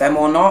like them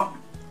or not.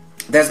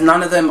 There's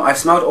none of them, I've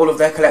smelled all of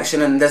their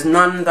collection, and there's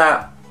none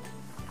that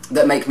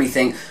make me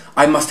think,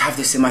 I must have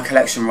this in my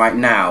collection right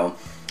now.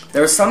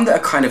 There are some that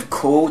are kind of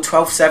cool.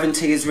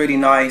 1270 is really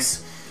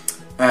nice.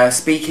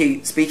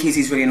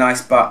 Speakeasy is really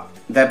nice, but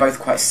they're both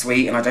quite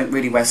sweet, and I don't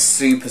really wear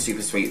super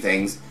sweet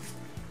things.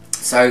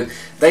 So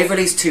they've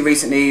released 2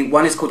 recently.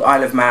 One is called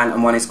Isle of Man,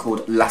 and one is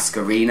called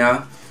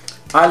Lascarina.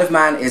 Isle of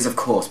Man is of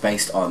course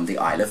based on the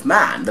Isle of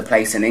Man, the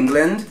place in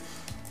England.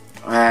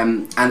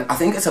 And I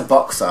think it's a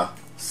boxer.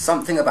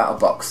 Something about a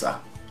boxer,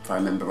 if I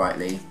remember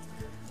rightly.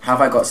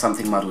 Have I got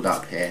something muddled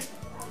up here?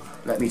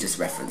 Let me just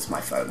reference my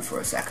phone for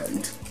a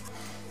second.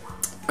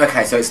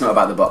 Okay, so it's not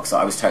about the boxer,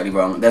 I was totally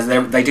wrong.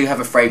 They do have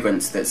a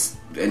fragrance that's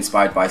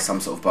inspired by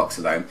some sort of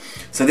boxer though.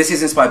 So this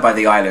is inspired by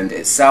the island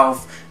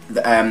itself,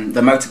 the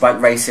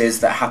motorbike races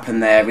that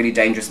happen there, really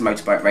dangerous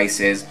motorbike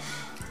races,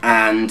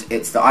 and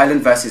it's the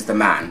island versus the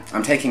man.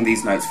 I'm taking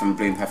these notes from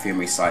Bloom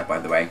Perfumery's site, by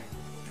the way.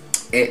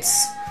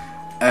 It's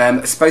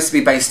supposed to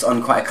be based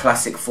on quite a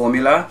classic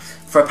formula.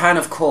 Frappan,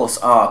 of course,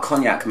 are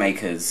cognac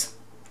makers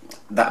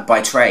that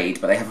by trade,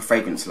 but they have a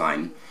fragrance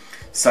line.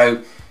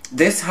 So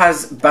this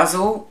has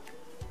basil,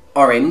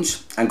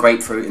 orange and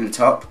grapefruit in the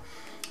top.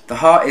 The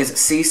heart is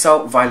sea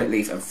salt, violet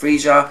leaf and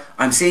freesia.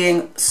 I'm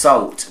seeing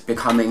salt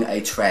becoming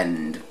a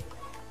trend.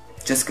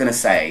 Just gonna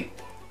say,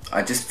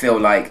 I just feel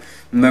like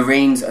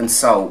marines and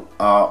salt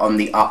are on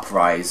the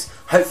uprise.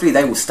 Hopefully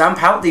they will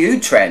stamp out the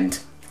oud trend.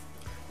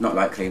 Not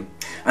likely.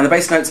 And the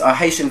base notes are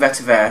Haitian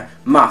vetiver,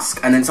 musk,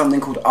 and then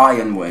something called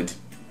ironwood.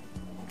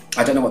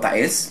 I don't know what that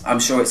is.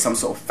 I'm sure it's some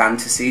sort of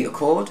fantasy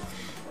accord.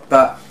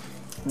 But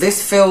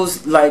this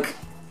feels like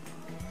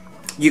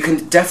you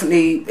can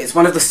definitely, it's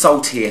one of the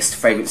saltiest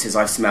fragrances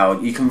I've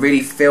smelled. You can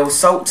really feel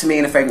salt. To me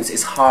in a fragrance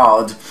is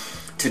hard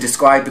to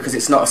describe because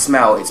it's not a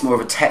smell, it's more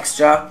of a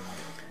texture.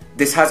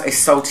 This has a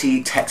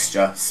salty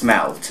texture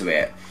smell to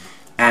it,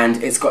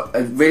 and it's got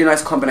a really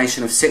nice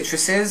combination of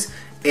citruses.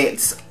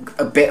 It's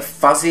a bit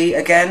fuzzy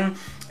again,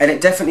 and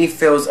it definitely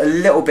feels a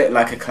little bit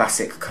like a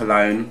classic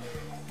cologne,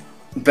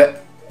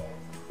 but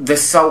the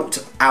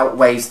salt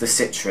outweighs the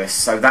citrus,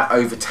 so that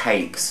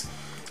overtakes.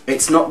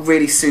 It's not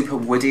really super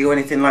woody or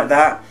anything like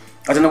that.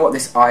 I don't know what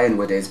this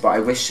ironwood is, but I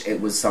wish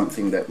it was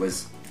something that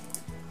was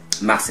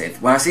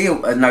massive. When I see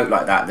a note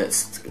like that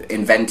that's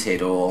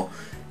invented or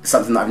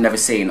something that I've never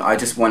seen, I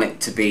just want it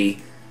to be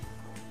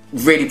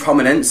really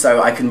prominent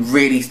so I can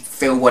really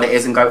feel what it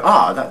is and go,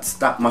 ah,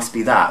 that must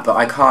be that, but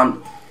I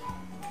can't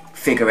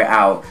figure it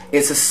out.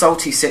 It's a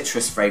salty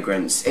citrus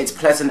fragrance. It's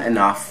pleasant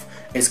enough.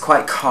 It's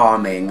quite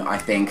calming, I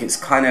think. It's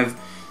kind of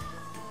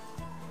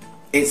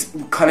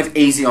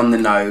easy on the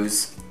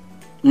nose.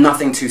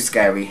 Nothing too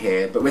scary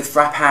here, but with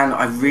Frappan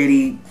I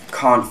really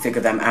can't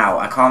figure them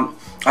out.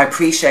 I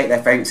appreciate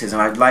their fragrances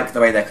and I like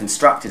the way they're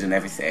constructed and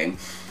everything.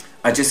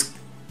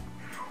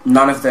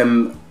 None of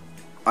them,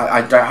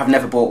 I've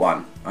never bought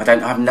one.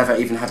 I've never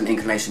even had an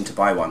inclination to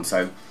buy one,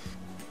 so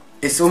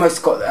it's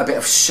almost got a bit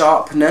of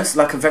sharpness,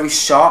 like a very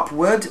sharp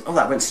wood. Oh,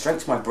 that went straight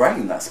to my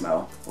brain, that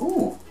smell.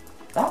 Ooh,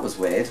 that was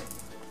weird.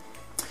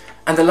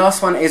 And the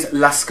last one is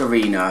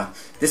Lascarina.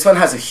 This one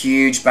has a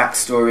huge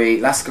backstory.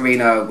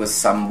 Lascarina was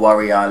some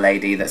warrior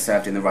lady that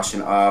served in the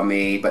Russian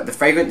army, but the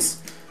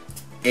fragrance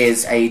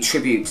is a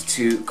tribute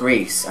to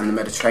Greece and the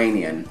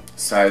Mediterranean.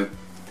 So,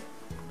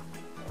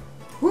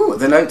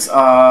 the notes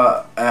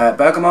are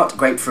bergamot,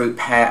 grapefruit,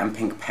 pear and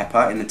pink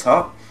pepper in the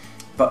top.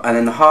 And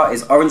then the heart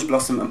is orange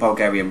blossom and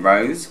Bulgarian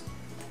rose.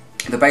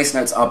 The base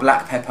notes are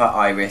black pepper,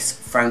 iris,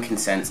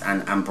 frankincense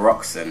and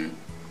ambroxan.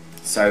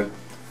 So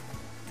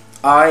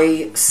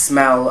I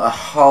smell a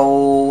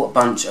whole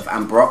bunch of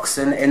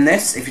ambroxan in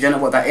this. If you don't know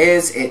what that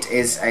is, it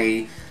is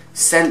a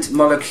scent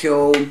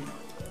molecule.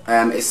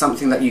 It's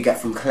something that you get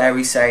from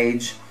clary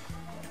sage.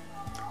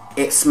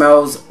 It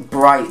smells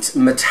bright,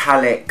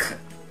 metallic,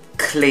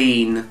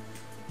 clean,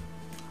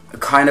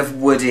 kind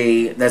of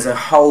woody. There's a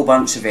whole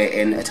bunch of it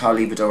in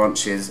Atelier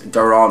d'Orange's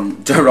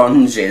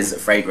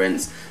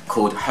fragrance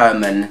called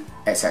Herman,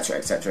 etc,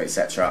 etc,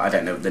 etc. I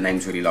don't know, the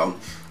name's really long,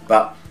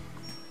 but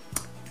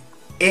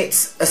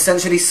It's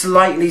essentially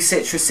slightly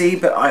citrusy,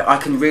 but I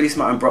can really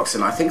smell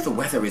ambroxan. I think the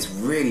weather is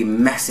really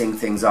messing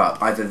things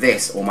up. Either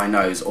this or my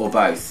nose or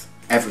both.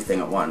 Everything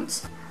at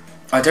once.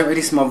 I don't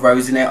really smell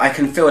rose in it. I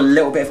can feel a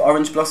little bit of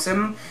orange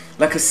blossom.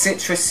 Like a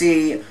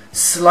citrusy,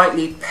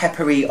 slightly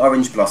peppery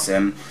orange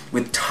blossom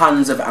with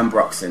tons of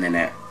ambroxan in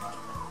it.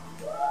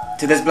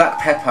 So there's black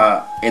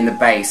pepper in the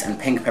base and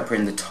pink pepper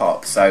in the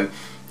top. So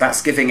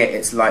that's giving it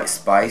its light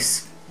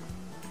spice.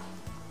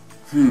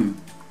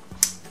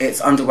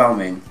 It's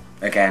underwhelming.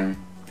 Again,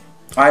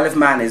 Isle of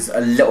Man is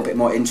a little bit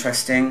more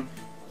interesting.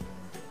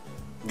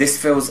 This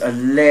feels a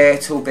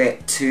little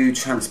bit too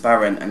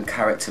transparent and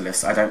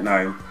characterless, I don't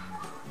know.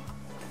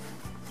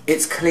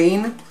 It's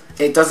clean,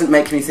 it doesn't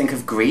make me think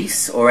of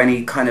Greece or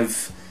any kind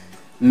of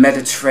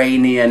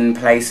Mediterranean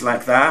place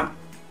like that.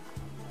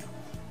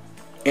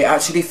 It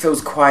actually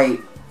feels quite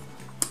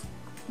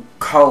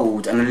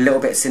cold and a little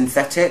bit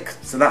synthetic,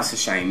 so that's a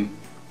shame.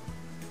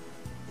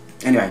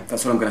 Anyway,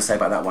 that's what I'm going to say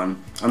about that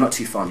one. I'm not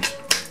too fond.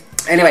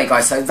 Anyway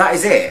guys, so that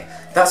is it.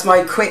 That's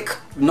my quick,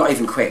 not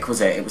even quick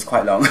was it? It was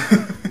quite long.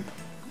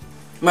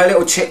 My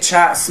little chit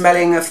chat,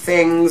 smelling of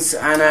things,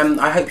 and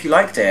I hope you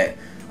liked it.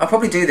 I'll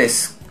probably do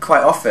this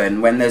quite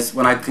often when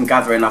I can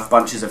gather enough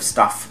bunches of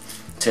stuff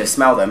to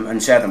smell them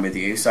and share them with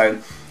you. So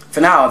for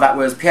now, that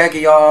was Pierre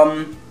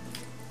Guillaume,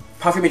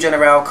 Parfumée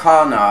Générale,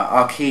 Carna,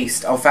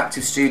 Arquiste,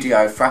 Olfactive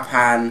Studio,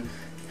 Frappan,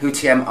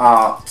 Hutiem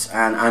Art,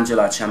 and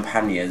Angela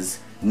Champagne's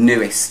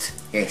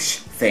newest-ish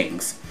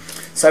things.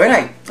 So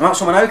anyway, I'm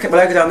Akshay Mano, click my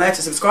logo down there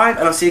to subscribe,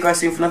 and I'll see you guys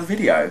soon for another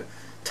video.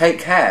 Take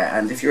care,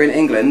 and if you're in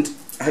England,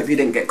 I hope you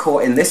didn't get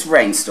caught in this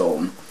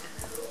rainstorm.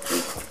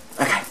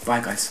 Okay,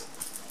 bye guys.